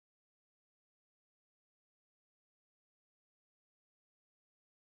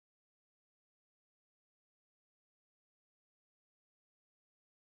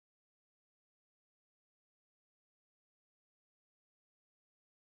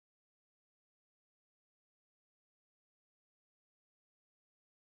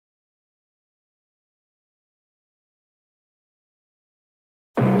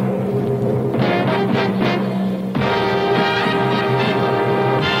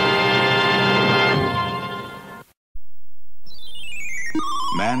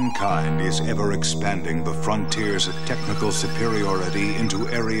Mankind is ever expanding the frontiers of technical superiority into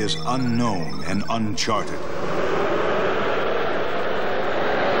areas unknown and uncharted.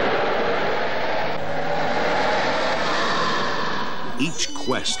 Each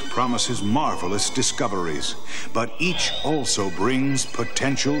quest promises marvelous discoveries, but each also brings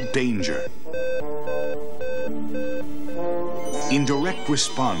potential danger. In direct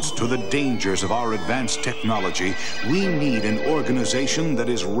response to the dangers of our advanced technology, we need an organization that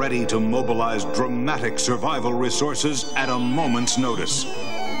is ready to mobilize dramatic survival resources at a moment's notice.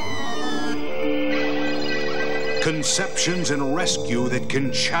 Conceptions and rescue that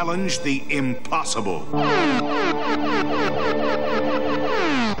can challenge the impossible.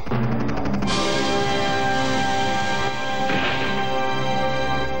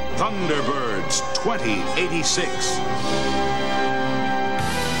 ThunderBirds 2086.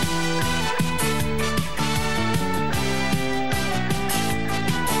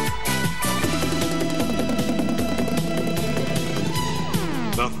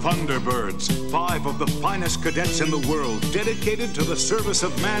 The ThunderBirds, 5 of the finest cadets in the world, dedicated to the service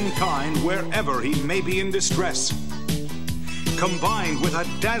of mankind wherever he may be in distress. Combined with a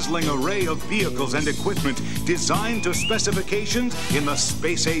dazzling array of vehicles and equipment designed to specifications in the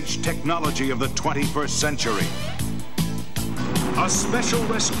space-age technology of the 21st century. A special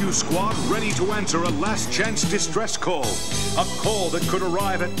rescue squad ready to answer a last-chance distress call. A call that could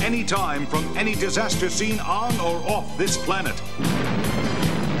arrive at any time from any disaster scene on or off this planet.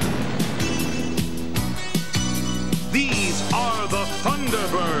 These are the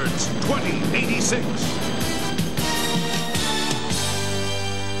ThunderBirds 2086.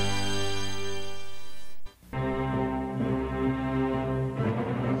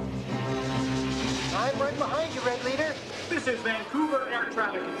 I'm right behind you, Red Leader. This is Vancouver Air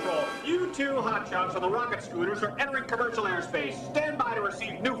Traffic Control. You two hotshots on the rocket scooters are entering commercial airspace. Stand by to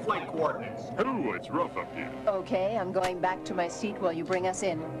receive new flight coordinates. Oh, it's rough up here. Okay, I'm going back to my seat while you bring us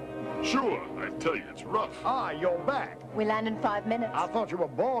in. Sure, I tell you, it's rough. Ah, you're back. We land in 5 minutes. I thought you were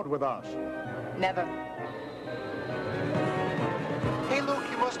bored with us. Never. Hey, Luke,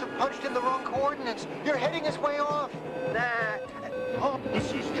 you must have punched in the wrong coordinates. Your heading is way off. Nah. Oh.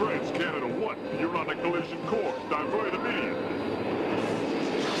 This is Trans-Canada 1. You're on a collision course. Divert immediately.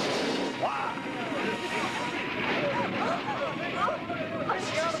 Wow. I'm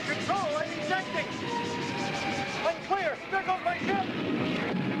out of control. I'm ejecting. Unclear. There goes my ship.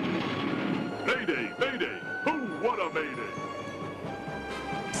 Mayday, mayday. Who, what a mayday.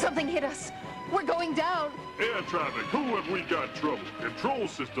 Something hit us. We're going down. Air traffic, who have we got trouble? Control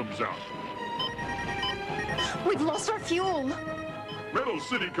system's out. We've lost our fuel. Metal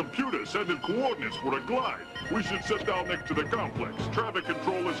City computer sending coordinates for a glide. We should sit down next to the complex. Traffic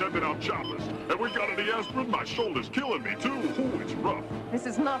control is sending out choppers. Have we got any aspirin? My shoulder's killing me, too. Ooh, it's rough. This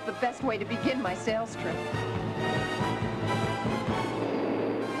is not the best way to begin my sales trip.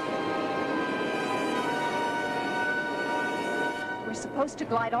 We're supposed to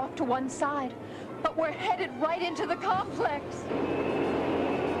glide off to one side, but we're headed right into the complex.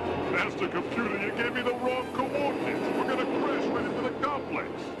 Master computer, you gave me the wrong coordinates. We're gonna crash right into the complex.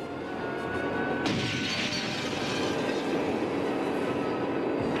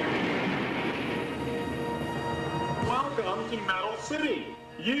 Welcome to Metal City.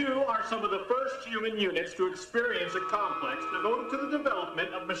 You are some of the first human units to experience a complex devoted to the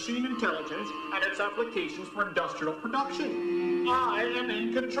development of machine intelligence and its applications for industrial production. I am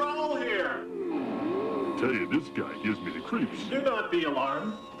in control here. Tell you, this guy gives me the creeps. Do not be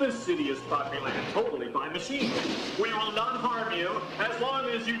alarmed. This city is populated totally by machines. We will not harm you as long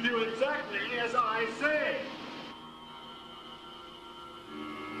as you do exactly as I say.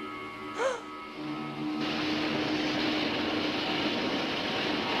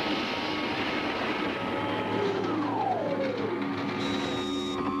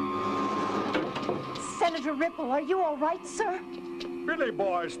 Senator Ripple, are you all right, sir? Billy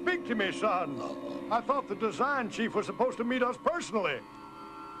boy, speak to me, son. I thought the design chief was supposed to meet us personally.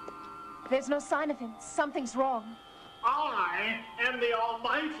 There's no sign of him. Something's wrong. I am the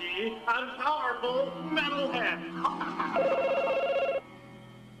almighty and powerful Metalhead.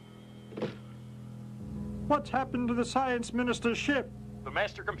 What's happened to the science minister's ship? The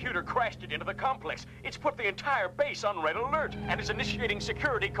master computer crashed it into the complex. It's put the entire base on red alert and is initiating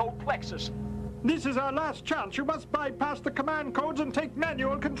security code Plexus. This is our last chance. You must bypass the command codes and take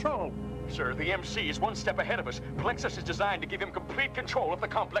manual control. Sir, the MC is one step ahead of us. Plexus is designed to give him complete control if the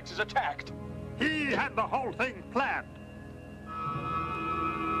complex is attacked. He had the whole thing planned.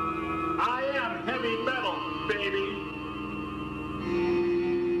 I am heavy metal, baby.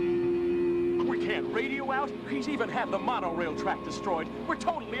 We can't can't radio out. He's even had the monorail track destroyed. We're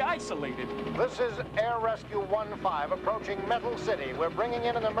totally isolated. This is Air Rescue 1-5 approaching Metal City. We're bringing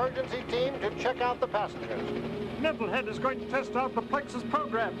in an emergency team to check out the passengers. Metalhead is going to test out the Plexus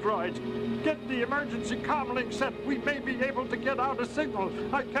program droids. Get the emergency comm link set. We may be able to get out a signal.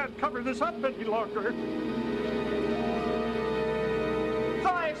 I can't cover this up any longer.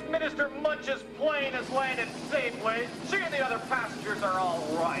 Science Minister Munch's plane has landed safely. She and the other passengers are all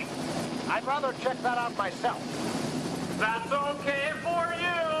right. I'd rather check that out myself. That's okay for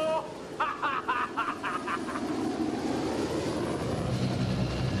you.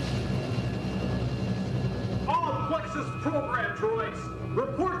 All Plexus program droids,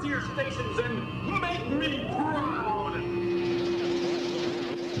 report to your stations and make me proud!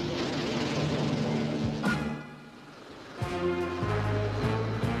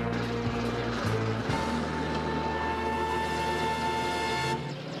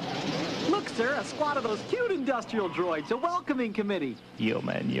 Look, sir, a squad of those cute industrial droids, a welcoming committee.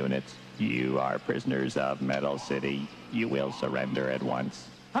 Human units, you are prisoners of Metal City. You will surrender at once.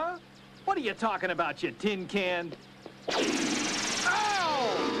 Huh? What are you talking about, you tin can?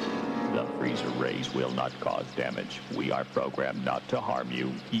 Ow! The freezer rays will not cause damage. We are programmed not to harm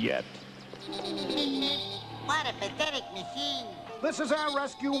you yet. What a pathetic machine. This is Air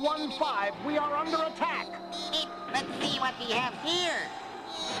Rescue 1-5. We are under attack. Let's see what we have here.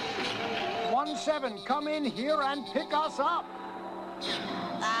 1-7, come in here and pick us up.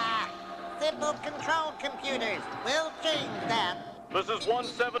 Simple control computers. We'll change that. This is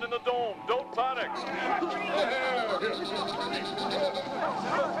 1-7 in the dome. Don't panic.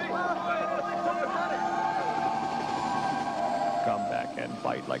 Come back and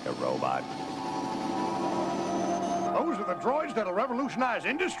fight like a robot. Those are the droids that'll revolutionize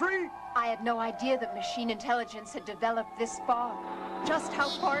industry? I had no idea that machine intelligence had developed this far. Just how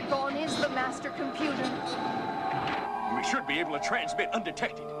far gone is the master computer? We should be able to transmit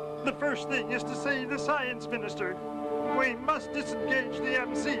undetected. The first thing is to see the Science Minister. We must disengage the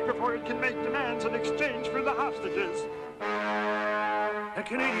MC before it can make demands in exchange for the hostages. The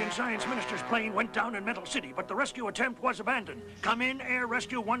Canadian Science Minister's plane went down in Metal City, but the rescue attempt was abandoned. Come in, Air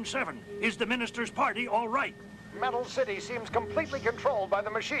Rescue 1-7. Is the Minister's party all right? Metal City seems completely controlled by the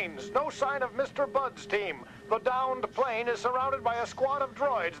machines. No sign of Mr. Bud's team. The downed plane is surrounded by a squad of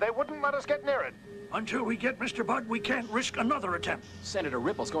droids. They wouldn't let us get near it. Until we get Mr. Bud, we can't risk another attempt. Senator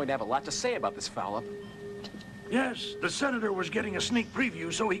Ripple's going to have a lot to say about this foul-up. Yes, the senator was getting a sneak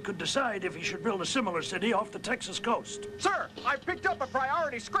preview so he could decide if he should build a similar city off the Texas coast. Sir, I picked up a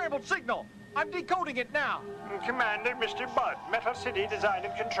priority scrambled signal. I'm decoding it now. Commander, Mr. Bud, Metal City Design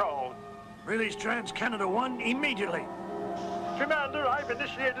and Control. Release Trans-Canada 1 immediately. Commander, I've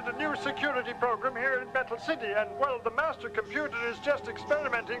initiated a new security program here in Metal City, and, well, the master computer is just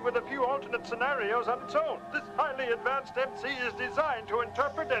experimenting with a few alternate scenarios on its own. This highly advanced MC is designed to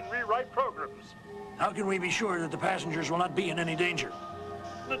interpret and rewrite programs. How can we be sure that the passengers will not be in any danger?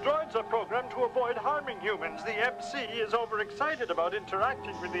 The droids are programmed to avoid harming humans. The MC is overexcited about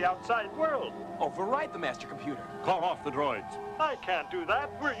interacting with the outside world. Override the master computer. Call off the droids. I can't do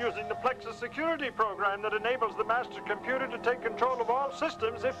that. We're using the Plexus security program that enables the master computer to take control of all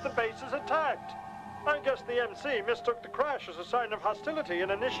systems if the base is attacked. I guess the MC mistook the crash as a sign of hostility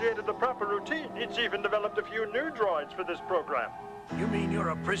and initiated the proper routine. It's even developed a few new droids for this program. You mean you're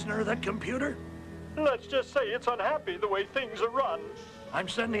a prisoner of that computer? Let's just say it's unhappy the way things are run. I'm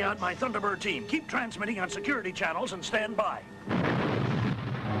sending out my Thunderbird team. Keep transmitting on security channels and stand by.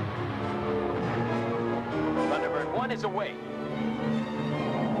 Thunderbird 1 is away.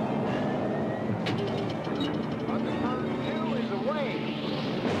 Thunderbird 2 is away.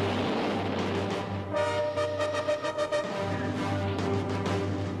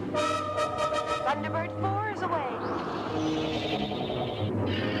 Thunderbird 4 is away.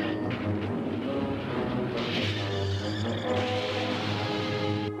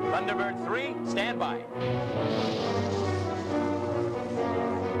 Thunderbird 3, stand by.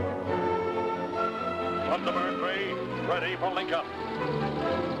 Thunderbird 3, ready for link-up.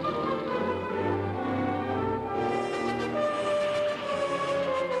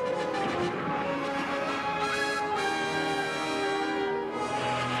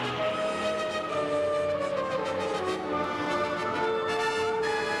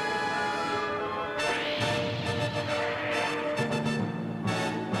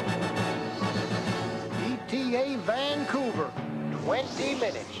 ETA Vancouver, 20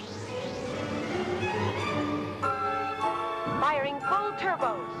 minutes. Firing full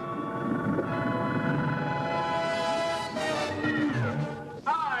turbos.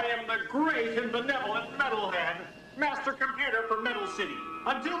 I am the great and benevolent Metalhead. Master Computer for Metal City.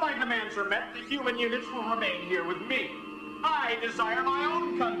 Until my demands are met, the human units will remain here with me. I desire my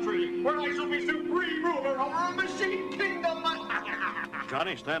own country, where I shall be supreme ruler over a machine kingdom.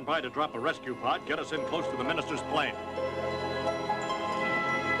 Johnny, stand by to drop a rescue pod. Get us in close to the minister's plane.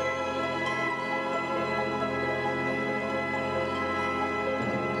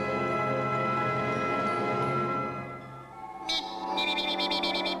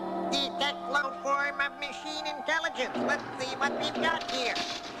 Detect low form of machine intelligence. Let's see what we've got here.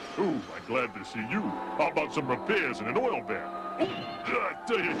 Ooh, I'm glad to see you. How about some repairs and an oil bath? I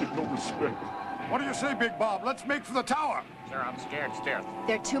tell you, get no respect. What do you say, Big Bob? Let's make for the tower. Sir, I'm scared stiff.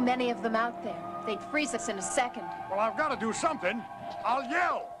 There are too many of them out there. They'd freeze us in a second. Well, I've got to do something. I'll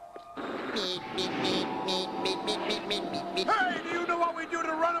yell. Beep, beep, beep, beep, beep, beep, beep, beep, beep, beep. Hey, do you know what we do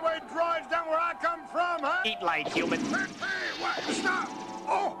to runaway droids down where I come from, huh? Eat light, human. Hey, what? Stop!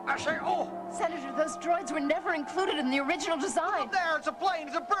 Oh, I say, oh! Senator, those droids were never included in the original design. There, it's a plane,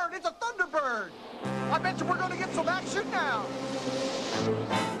 it's a bird, it's a Thunderbird. I bet you we're going to get some action now.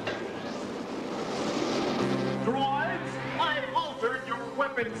 Droids, I've altered your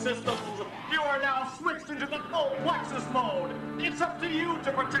weapon systems. You are now switched into the full Plexus mode. It's up to you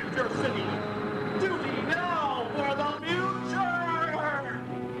to protect your city. Duty now for the future!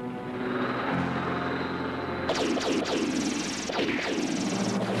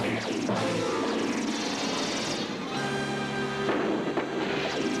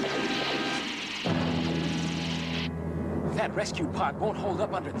 That rescue pod won't hold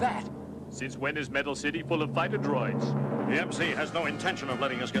up under that. Since when is Metal City full of fighter droids? The MC has no intention of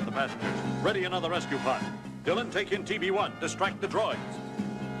letting us get the passengers. Ready another rescue pod. Dylan, take in TB1. Distract the droids.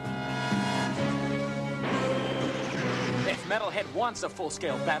 If Metalhead wants a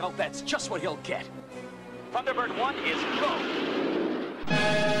full-scale battle, that's just what he'll get. Thunderbird 1 is go!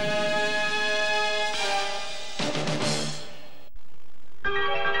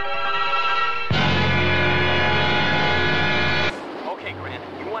 Okay, Grant,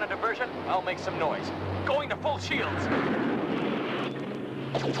 you want a diversion? I'll make some noise. Going to full shields!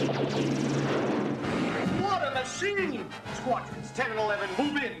 What a machine! Squadrons 10 and 11,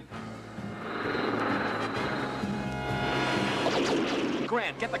 move in!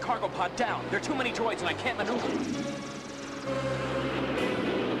 Grant, get the cargo pod down. There are too many droids and I can't maneuver.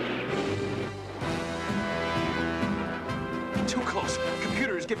 Too close.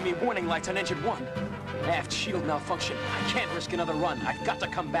 Computer is giving me warning lights on engine 1. Aft shield malfunction. I can't risk another run. I've got to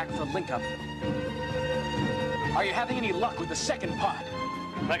come back for link-up. Are you having any luck with the second pod?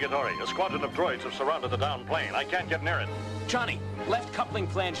 Negatory, a squadron of droids have surrounded the downed plane. I can't get near it. Johnny, left coupling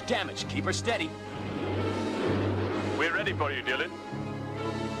flange damaged. Keep her steady. We're ready for you, Dylan.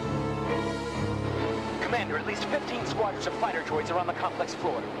 Commander, at least 15 squadrons of fighter droids are on the complex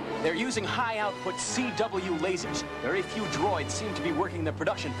floor. They're using high-output CW lasers. Very few droids seem to be working the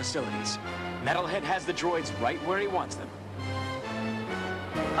production facilities. Metalhead has the droids right where he wants them.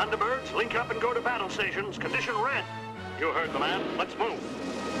 ThunderBirds, link up and go to battle stations. Condition red. You heard the man. Let's move.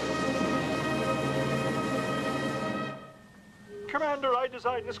 Commander, I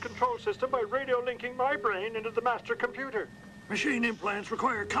designed this control system by radio linking my brain into the master computer. Machine implants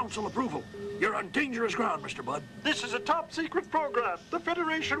require council approval. You're on dangerous ground, Mr. Budd. This is a top-secret program. The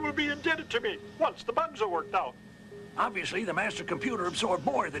Federation will be indebted to me once the bugs are worked out. Obviously, the master computer absorbed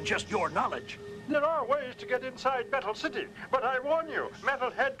more than just your knowledge. There are ways to get inside Metal City, but I warn you,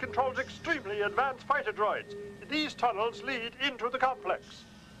 Metalhead controls extremely advanced fighter droids. These tunnels lead into the complex.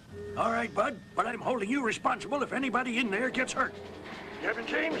 All right, Bud, but I'm holding you responsible if anybody in there gets hurt. Captain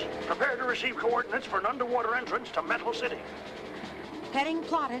James, prepare to receive coordinates for an underwater entrance to Metal City. Heading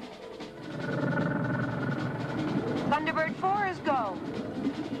plotted. Thunderbird 4 is go.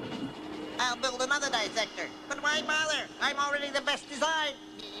 I'll build another dissector. But why bother? I'm already the best design.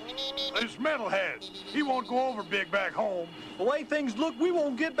 It's Metalhead. He won't go over big back home. The way things look, we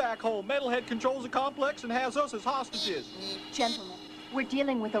won't get back home. Metalhead controls the complex and has us as hostages. Gentlemen, we're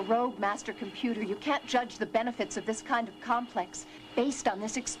dealing with a rogue master computer. You can't judge the benefits of this kind of complex based on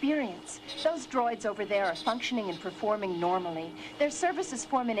this experience. Those droids over there are functioning and performing normally. Their services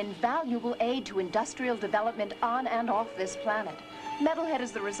form an invaluable aid to industrial development on and off this planet. Metalhead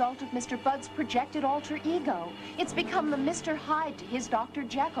is the result of Mr. Budd's projected alter ego. It's become the Mr. Hyde to his Dr.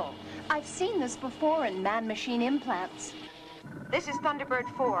 Jekyll. I've seen this before in man-machine implants. This is Thunderbird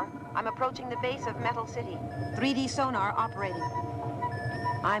 4. I'm approaching the base of Metal City. 3D sonar operating.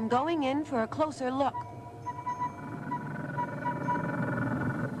 I'm going in for a closer look.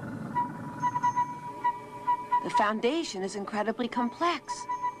 The foundation is incredibly complex.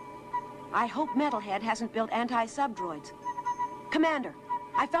 I hope Metalhead hasn't built anti-sub droids. Commander,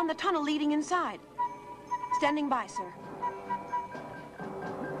 I found the tunnel leading inside. standing by, sir.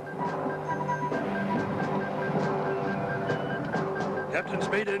 Captain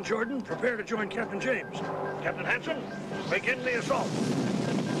Spada and Jordan, prepare to join Captain James. Captain Hanson, begin the assault.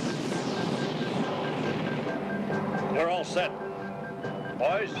 We're all set.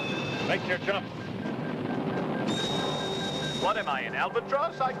 Boys, make your jump. What am I, an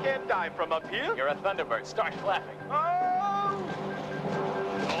albatross? I can't dive from up here. You're a Thunderbird. Start flapping. Oh!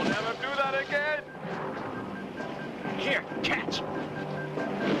 Don't ever do that again. Here, catch.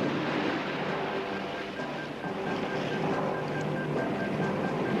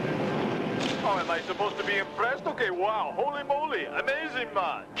 Oh, am I supposed to be impressed? Okay, wow. Holy moly. Amazing,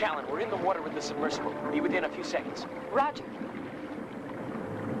 man. Callan, we're in the water with the submersible. Be within a few seconds. Roger.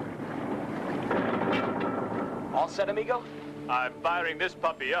 All set, amigo? I'm firing this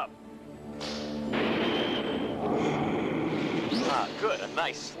puppy up. Ah, good. A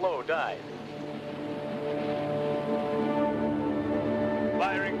nice slow dive.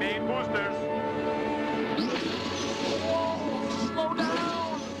 Firing main boosters. Whoa! Slow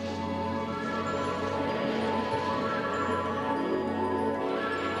down!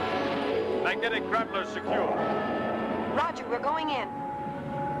 Magnetic grappler secure. Roger, we're going in.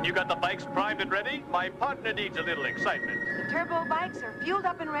 You got the bikes primed and ready? My partner needs a little excitement. The turbo bikes are fueled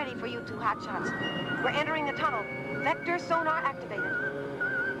up and ready for you two hotshots. We're entering the tunnel. Vector sonar activated.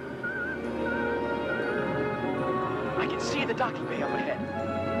 I can see the docking bay up ahead.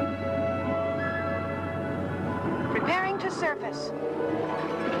 Preparing to surface.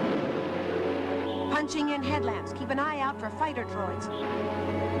 Punching in headlamps. Keep an eye out for fighter droids.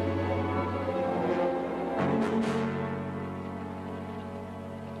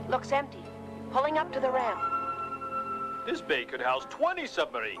 Looks empty. Pulling up to the ramp. This bay could house 20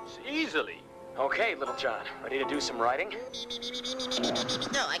 submarines, easily. Okay, Little John. Ready to do some riding? No,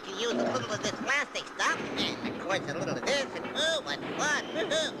 I can use a little of this plastic stuff, and of course a little of this, and what's what?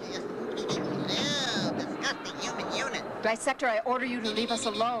 Disgusting human unit. Dissector, I order you to leave us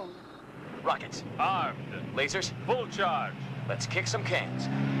alone. Rockets. Armed. Lasers. Full charge. Let's kick some cans.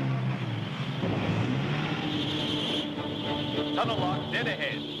 Tunnel lock dead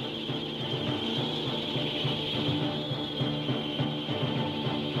ahead.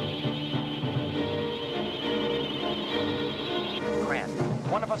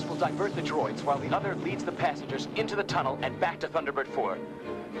 One of us will divert the droids while the other leads the passengers into the tunnel and back to Thunderbird 4.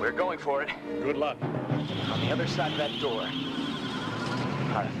 We're going for it. Good luck. On the other side of that door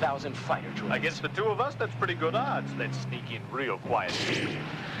are 1,000 fighter droids. Against the two of us, that's pretty good odds. Let's sneak in real quietly.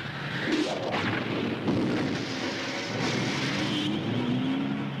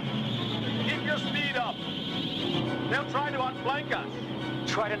 Keep your speed up. They'll try to outflank us.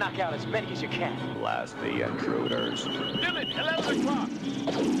 Try to knock out as many as you can. Blast the intruders. Dylan, 11 o'clock.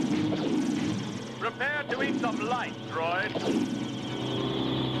 Prepare to eat some light, droid.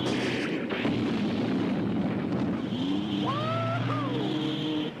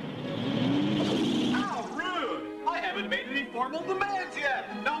 How rude! I haven't made any formal demands yet.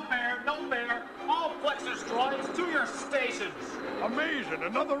 No fair, no fair. All Plexus droids to your stations. Amazing,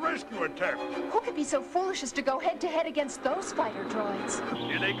 another rescue attempt. Who could be so foolish as to go head-to-head against those fighter droids?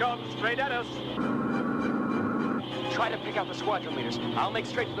 Here they come, straight at us. Try to pick out the squadron leaders. I'll make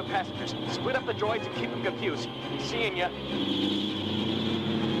straight for the passengers. Split up the droids and keep them confused. Seeing ya.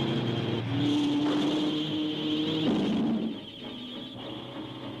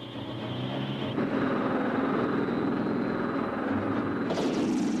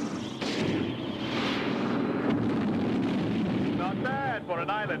 Not bad for an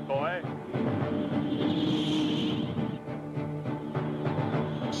island boy.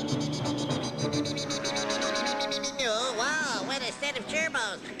 Oh, wow, what a set of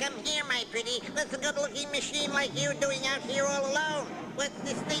turbos. Come here, my pretty. What's a good-looking machine like you doing out here all alone? What's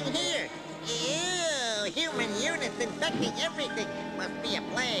this thing here? Ew, human units infecting everything. Must be a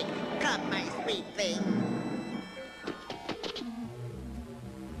plague. Come, my sweet thing.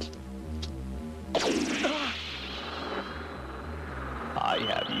 I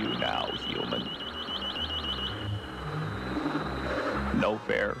have you now, human. No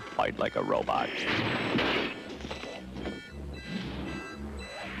fair, fight like a robot.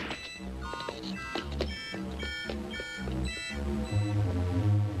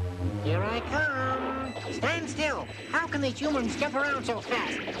 Here I come. Stand still. How can these humans jump around so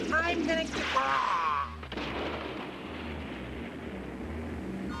fast? I'm gonna... Ah!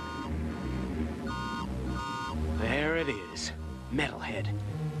 There it is. Metalhead.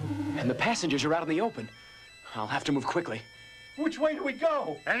 And the passengers are out in the open. I'll have to move quickly. Which way do we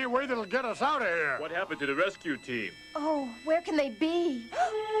go? Any way that'll get us out of here. What happened to the rescue team? Oh, where can they be?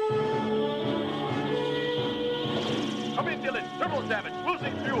 Come in, Dylan. Turbo's damaged.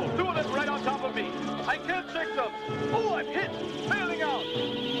 Losing fuel. Two of them right on top of me. I can't take them. Oh, I'm hit. Failing out.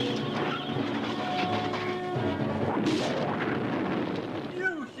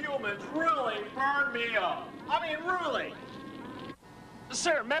 You humans really burned me up. I mean, really.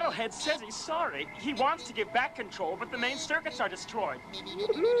 Sir, Metalhead says he's sorry. He wants to give back control, but the main circuits are destroyed.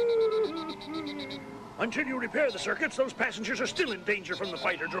 Until you repair the circuits, those passengers are still in danger from the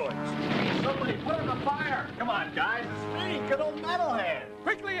fighter droids. Somebody put him on fire. Come on, guys. It's me, good old Metalhead.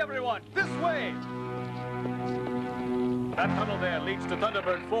 Quickly, everyone. This way. That tunnel there leads to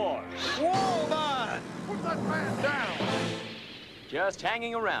Thunderbird 4. Whoa, man! Put that man down! Just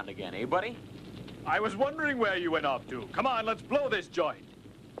hanging around again, eh, buddy? I was wondering where you went off to. Come on, let's blow this joint.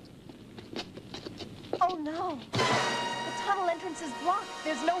 Oh, no. The tunnel entrance is blocked.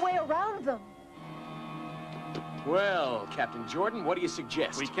 There's no way around them. Well, Captain Jordan, what do you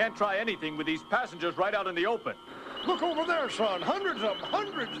suggest? We can't try anything with these passengers right out in the open. Look over there, son. Hundreds of them.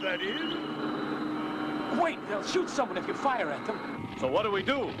 Hundreds, that is. Wait, they'll shoot someone if you fire at them. So what do we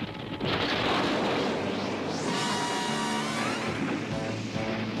do?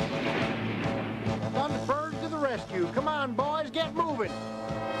 ThunderBirds to the rescue. Come on, boys, get moving.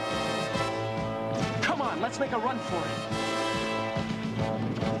 Come on, let's make a run for it.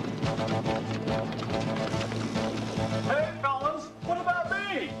 Hey, fellas, what about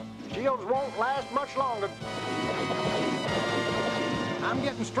me? Shields won't last much longer. I'm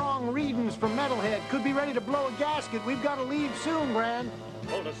getting strong readings from Metalhead. Could be ready to blow a gasket. We've got to leave soon, Grand.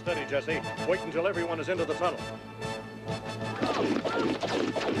 Hold us steady, Jesse. Wait until everyone is into the tunnel.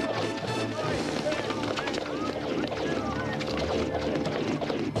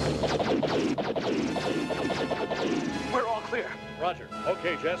 We're all clear. Roger.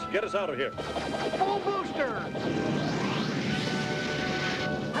 Okay, Jess, get us out of here. Full booster!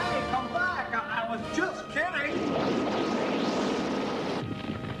 Hey, come back. I was just kidding.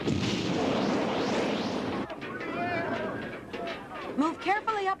 Move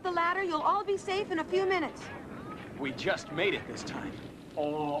carefully up the ladder. You'll all be safe in a few minutes. We just made it this time.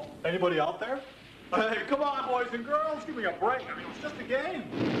 Oh, anybody out there? Hey, come on, boys and girls. Give me a break. I mean, it's just a game.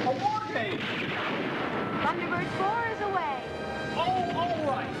 A war game. Thunderbird 4 is away. Oh, all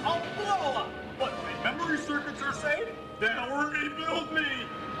right. I'll blow up. But my memory circuits are safe. They'll rebuild me.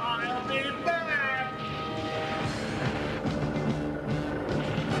 I'll be back.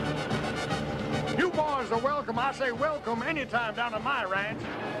 You boys are welcome. I say welcome anytime down at my ranch.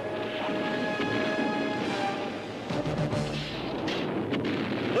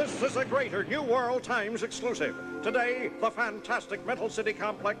 This is a Greater New World Times exclusive. Today, the fantastic Metal City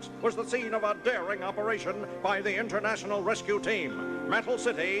complex was the scene of a daring operation by the International Rescue Team. Metal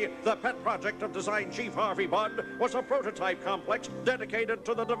City, the pet project of design chief Harvey Budd, was a prototype complex dedicated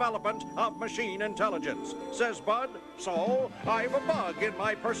to the development of machine intelligence. Says Budd, so I've a bug in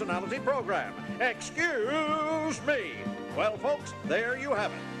my personality program. Excuse me. Well, folks, there you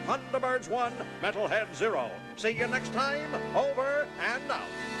have it. ThunderBirds 1, Metalhead 0. See you next time. Over and out.